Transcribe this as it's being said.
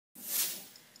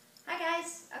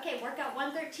exercise. Okay, workout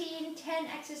 113, 10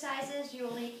 exercises. You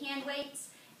will need hand weights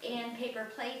and paper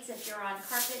plates if you're on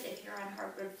carpet, if you're on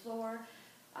hardwood floor.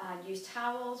 Use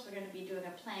towels. We're going to be doing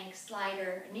a plank,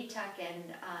 slider, knee tuck, and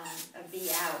a V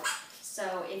out.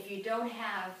 So if you don't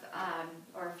have,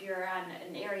 or if you're on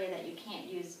an area that you can't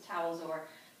use towels or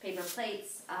paper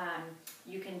plates,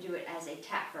 you can do it as a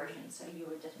tap version. So you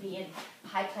would just be in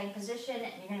high plank position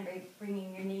and you're going to be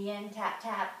bringing your knee in, tap,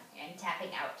 tap, and tapping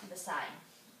out to the side.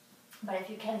 But if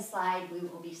you can slide, we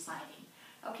will be sliding.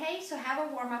 Okay, so have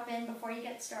a warm up in before you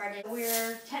get started.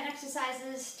 We're 10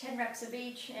 exercises, 10 reps of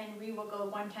each, and we will go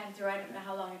one time through. I don't know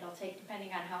how long it'll take,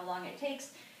 depending on how long it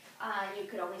takes. You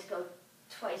could always go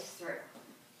twice through.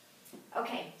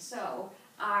 Okay, so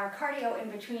our cardio in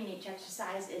between each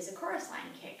exercise is a chorus line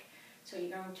kick. So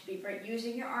you're going to be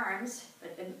using your arms,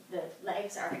 but the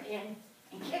legs are in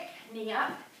and kick, knee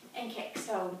up and kick.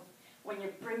 So when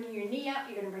you're bringing your knee up,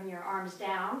 you're going to bring your arms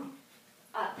down,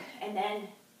 up, and then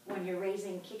when you're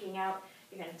raising, kicking out,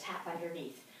 you're going to tap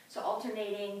underneath. So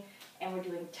alternating, and we're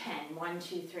doing 10. 1,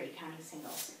 2, 3, counting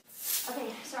singles. Okay,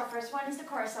 so our first one is the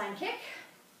chorus line kick.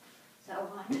 So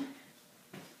 1,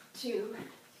 2,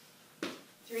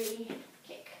 3,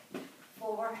 kick.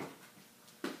 4,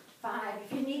 5.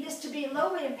 If you need this to be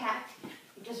low impact,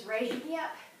 you just raise your knee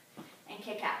up and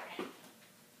kick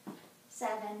out.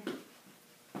 7,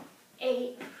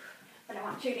 8, but I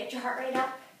want you to get your heart rate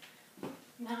up.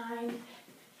 9,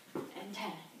 and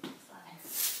 10. 11.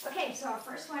 Okay, so our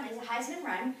first one is a Heisman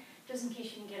run, just in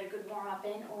case you can get a good warm up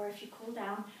in, or if you cool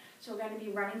down. So we're going to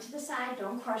be running to the side.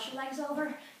 Don't cross your legs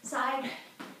over. Side,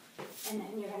 and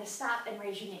then you're going to stop and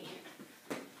raise your knee.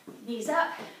 Knees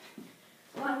up.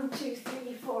 1, 2,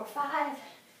 3, 4, 5.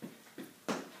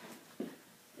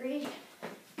 3,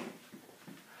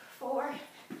 4,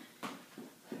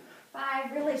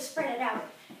 5. Really spread it out.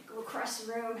 Go across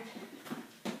the room.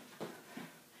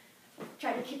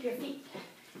 Try to keep your feet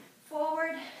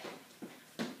forward.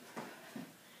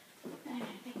 And I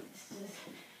think this is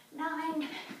 9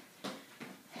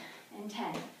 and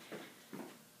 10.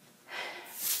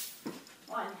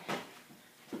 1,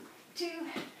 2,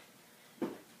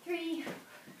 3,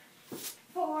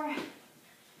 4,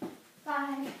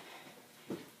 5,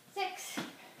 6,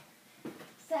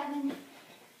 7,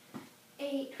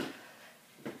 8,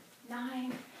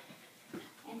 9,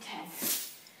 and 10.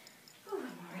 Ooh,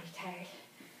 I'm already tired.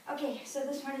 Okay, so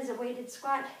this one is a weighted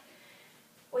squat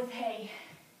with a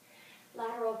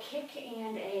lateral kick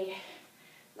and a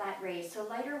lat raise. So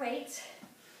lighter weights,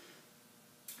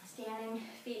 standing,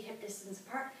 feet hip distance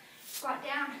apart. Squat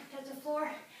down, touch the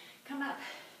floor, come up,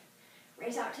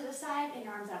 raise out to the side, and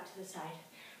arms out to the side.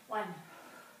 1.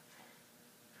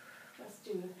 Let's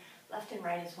do left and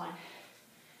right as 1.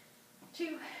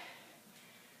 2.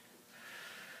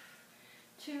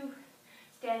 2.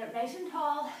 Stand up nice and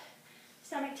tall,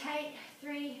 stomach tight.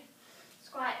 3.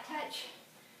 Squat, touch.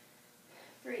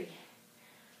 3.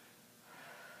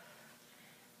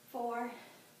 4.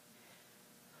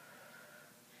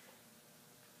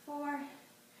 4.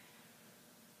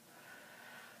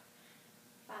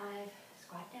 5.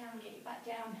 Squat down, get your butt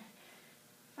down.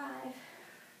 5.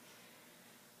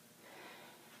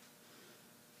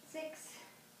 6.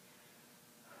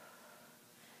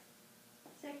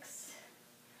 6.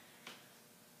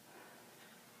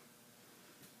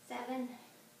 7.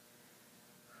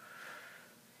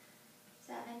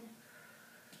 7.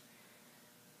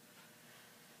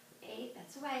 8.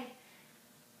 That's away.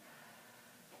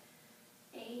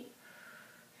 8.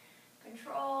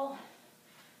 Control.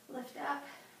 Lift up.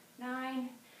 9.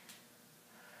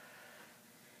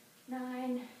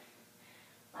 9.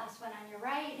 Last one on your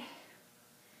right.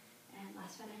 And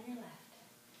last one on your left.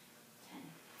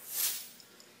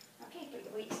 10. Okay, bring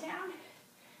the weights down.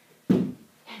 And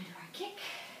do our kick.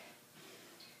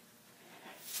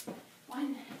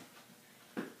 1,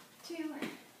 2,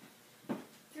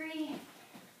 3,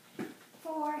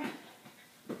 4,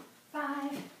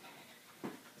 5,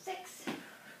 6,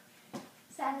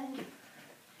 7,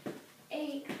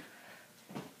 8,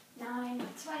 9,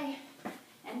 that's way,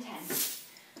 and 10.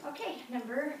 Okay,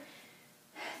 number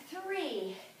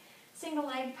 3, single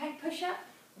leg pike push-up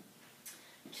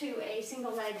to a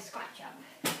single leg squat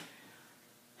jump.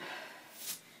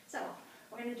 So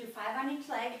we're going to do 5 on each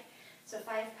leg. So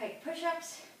 5 pike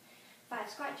push-ups, 5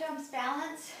 squat jumps,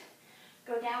 balance,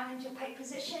 go down into pike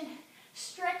position,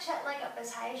 stretch that leg up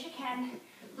as high as you can,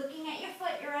 looking at your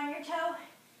foot, you're on your toe,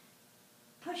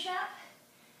 push up,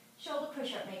 shoulder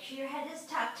push up, make sure your head is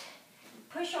tucked,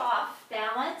 push off,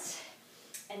 balance,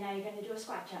 and now you're going to do a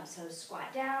squat jump. So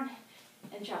squat down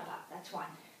and jump up, that's 1.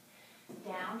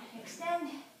 Down, extend,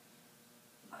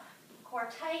 core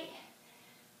tight,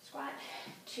 squat,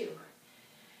 2.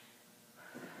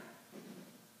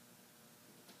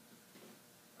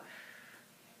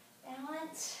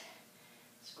 Balance,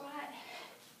 squat,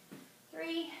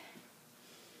 3.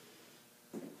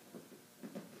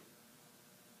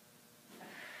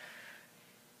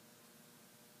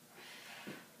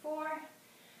 4.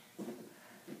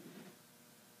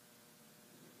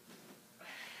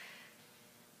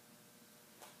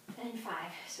 And 5.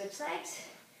 Switch legs.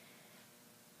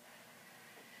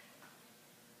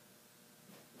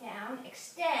 Down,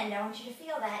 extend. I want you to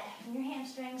feel that in your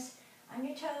hamstrings, on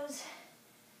your toes.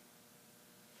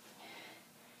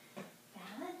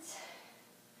 Balance.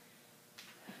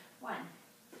 1.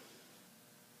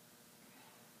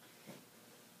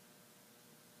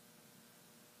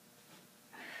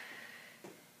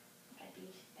 Gotta be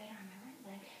better on my right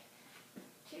leg.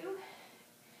 2.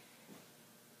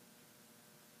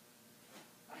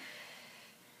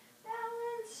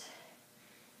 Balance.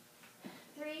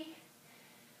 3.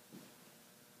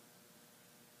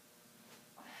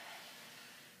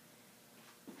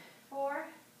 4.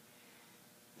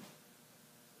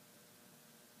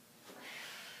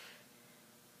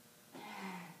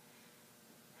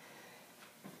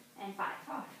 And 5.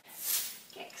 Oh.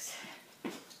 Kicks.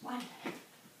 1,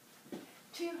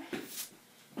 2,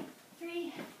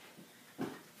 3,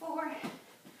 4,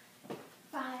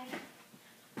 5,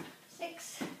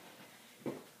 6,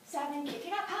 7. Kick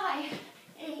it up high.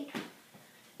 8,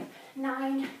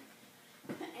 9,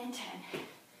 and 10.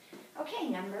 Okay,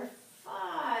 number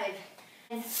 5.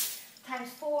 And times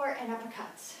 4 and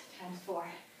uppercuts times 4.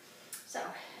 So,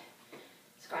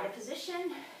 squatted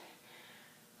position.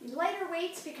 Lighter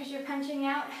weights because you're punching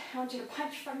out. I want you to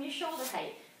punch from your shoulder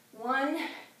height. 1,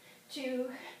 2,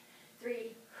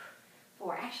 3,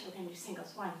 4. Actually, we're going to do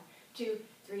singles. 1, 2,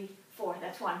 3, 4.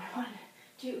 That's 1. 1,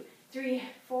 2, 3,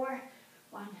 4.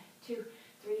 1, 2,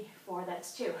 3, 4.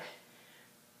 That's 2.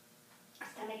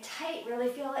 Stomach tight. Really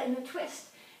feel it in the twist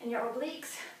in your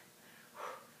obliques.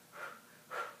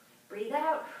 Breathe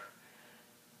out.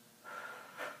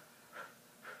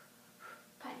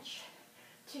 Punch.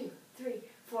 2, 3,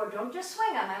 4. Don't just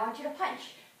swing them. I want you to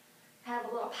punch. Have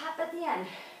a little pop at the end.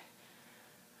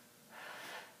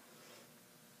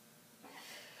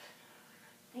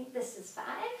 I think this is 5.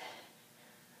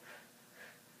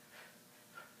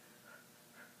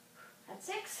 That's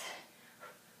 6.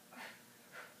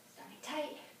 Stomach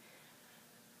tight.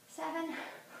 7.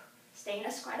 Stay in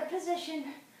a squatted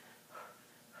position.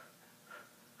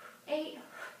 8.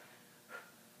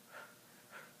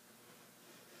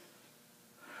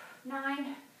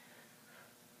 9.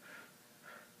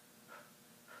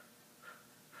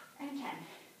 And 10.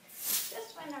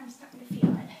 This one I'm starting to feel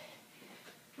it.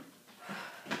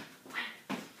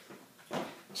 1,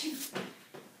 2,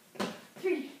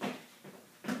 3,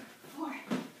 4,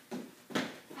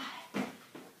 5,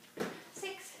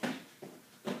 6,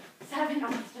 7.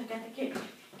 Almost I got the kick.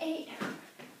 8,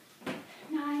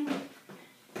 9,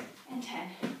 and 10.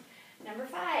 Number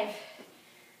 5.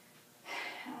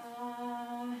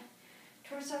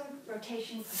 Torso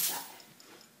rotation push-up.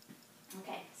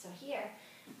 Okay, so here,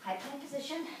 high plank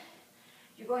position.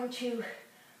 You're going to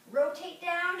rotate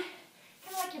down,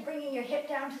 kind of like you're bringing your hip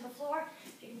down to the floor.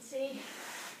 If you can see,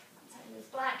 outside of this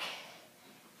black,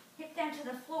 hip down to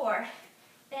the floor,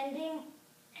 bending,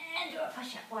 and do a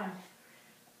push-up. 1,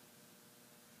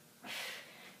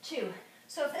 2.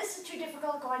 So if this is too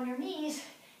difficult, go on your knees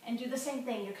and do the same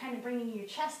thing. You're kind of bringing your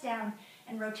chest down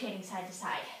and rotating side to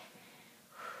side.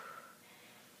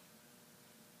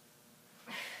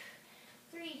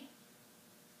 3,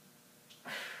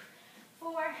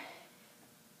 4,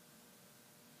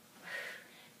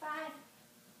 5,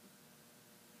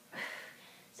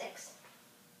 6,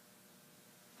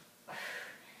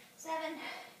 7,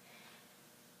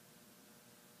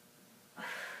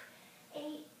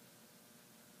 8,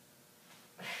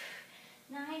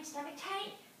 9, stomach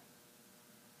tight,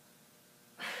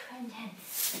 and 10.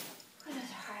 Oh, those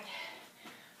are hard.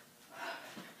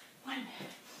 1,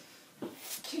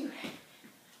 2,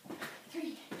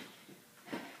 3,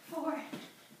 4,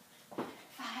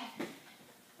 5,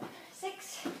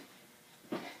 6,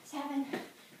 7,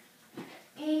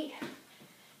 8,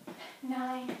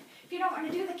 9. If you don't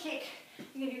want to do the kick,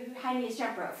 you can do high knees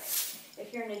jump rope.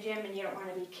 If you're in a gym and you don't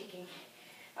want to be kicking.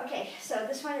 Okay, so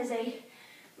this one is a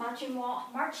marching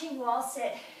wall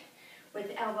sit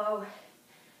with elbow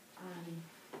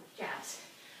jabs.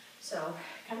 So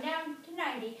come down to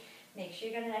 90. Make sure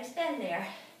you got a nice bend there.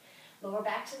 Lower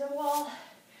back to the wall.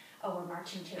 Oh, we're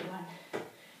marching to 1,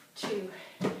 2.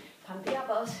 Pump the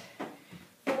elbows.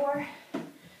 4,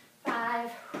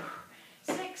 5,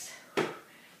 6,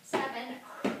 7,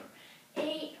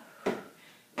 8,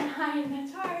 9,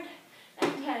 that's hard,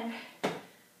 and 10.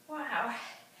 Wow.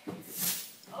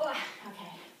 Oh,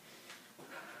 okay.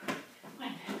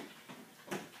 1,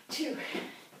 2. My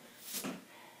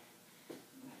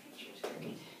picture's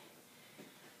crooked.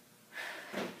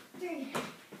 3,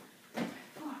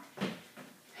 4.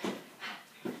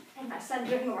 I had my son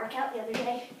doing a workout the other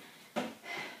day.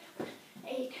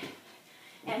 8.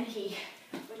 And he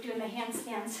was doing the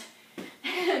handstands.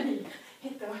 And he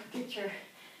hit the picture.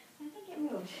 I think it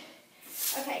moved.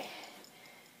 Okay.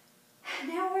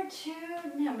 Now we're to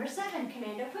number 7,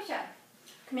 commando push-up.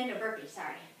 Commando burpee,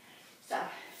 sorry. So,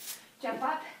 jump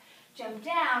up, jump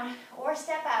down, or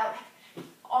step out,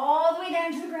 all the way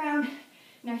down to the ground.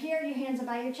 Now here, your hands are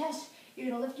by your chest. You're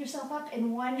going to lift yourself up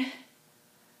in one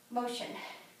motion.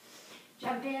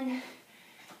 Jump in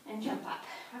and jump up,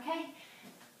 okay?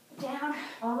 Down,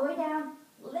 all the way down,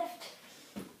 lift.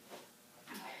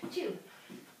 2.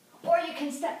 Or you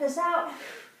can step this out,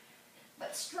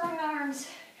 but strong arms.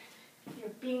 You're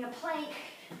being a plank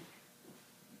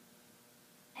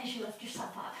as you lift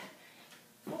yourself up.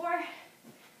 4.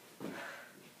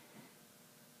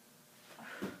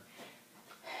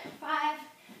 5.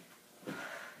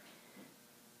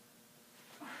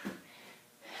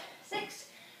 6.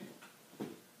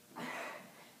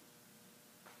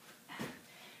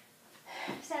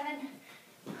 7.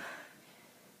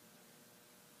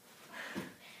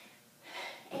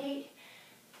 8.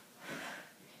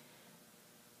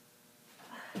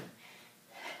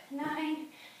 9.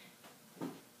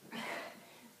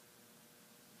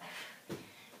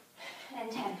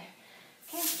 And 10.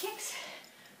 Okay, kicks.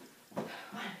 1,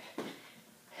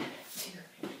 2,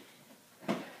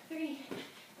 3,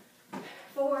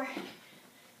 4,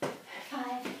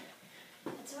 5.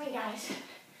 That's the way, guys.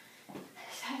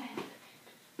 7.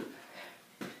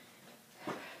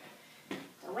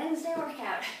 It's a Wednesday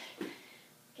workout.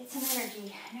 Get some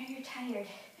energy. I know you're tired.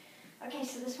 Okay,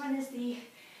 so this one is the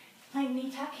plank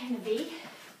knee tuck and the V.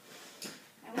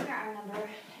 And we are on number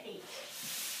 8.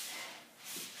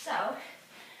 So,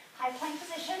 high plank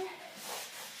position.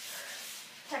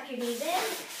 Tuck your knees in,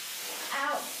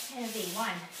 out, and a V. 1,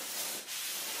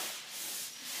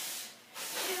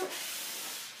 2,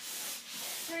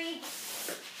 3,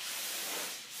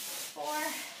 4,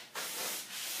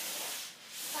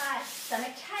 5.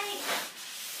 Stomach tight.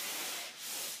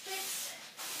 6,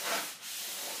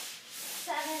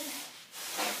 7,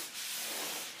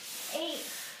 8,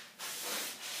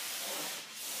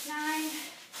 9,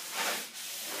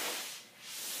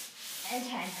 and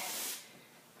 10.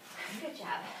 Good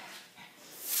job.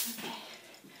 Okay.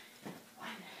 1,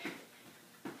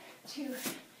 2,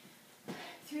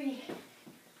 3,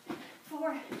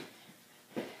 4,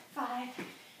 5,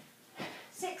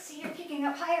 6. So you're kicking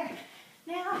up higher.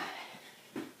 Now,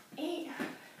 8,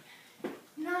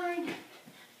 9,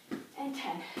 and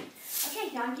 10. Okay,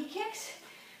 donkey kicks.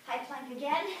 High plank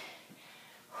again.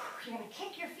 You're going to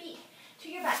kick your feet to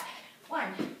your butt.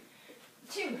 1,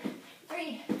 2,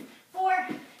 3, 4,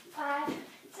 5,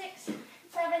 6,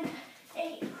 7,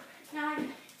 8,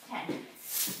 9, 10.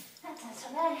 That's not so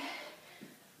bad.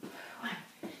 1,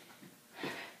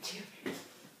 2,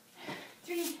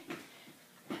 3,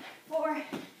 4,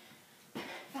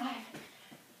 5,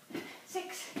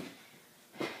 6,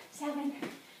 7,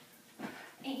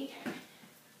 8,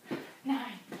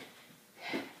 9,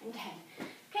 and 10.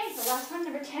 Okay, the last one,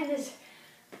 number 10, is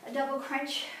a double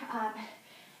crunch,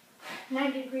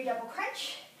 90-degree double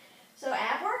crunch. So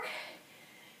ab work,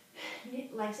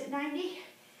 legs at 90,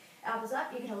 elbows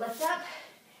up. You're going to lift up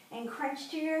and crunch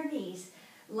to your knees.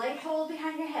 Light hold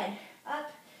behind your head.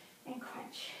 Up and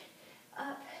crunch.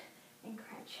 Up and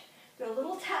crunch. Do a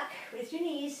little tuck with your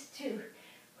knees. 2,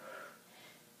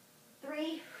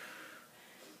 3,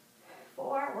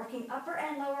 4, working upper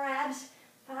and lower abs.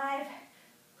 5,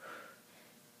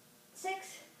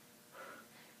 6,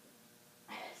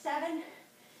 7,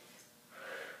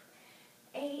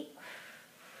 8,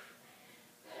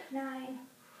 9,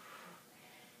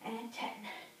 and 10.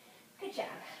 Good job.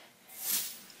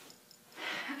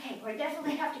 Okay, we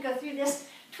definitely have to go through this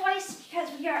twice because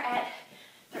we are at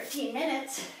 13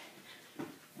 minutes.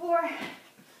 4,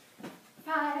 5,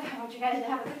 I want you guys to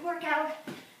have a good workout.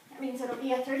 That means it'll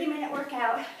be a 30-minute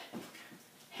workout.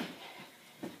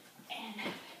 And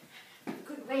a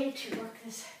good way to work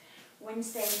this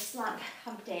Wednesday slump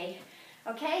hump day.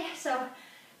 Okay, so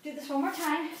do this one more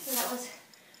time. So that was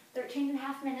 13 and a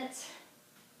half minutes.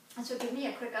 This will give me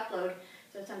a quick upload,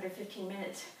 so it's under 15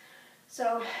 minutes.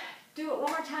 So do it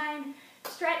one more time,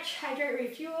 stretch, hydrate,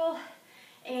 refuel,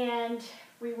 and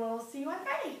we will see you on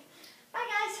Friday. Bye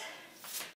guys.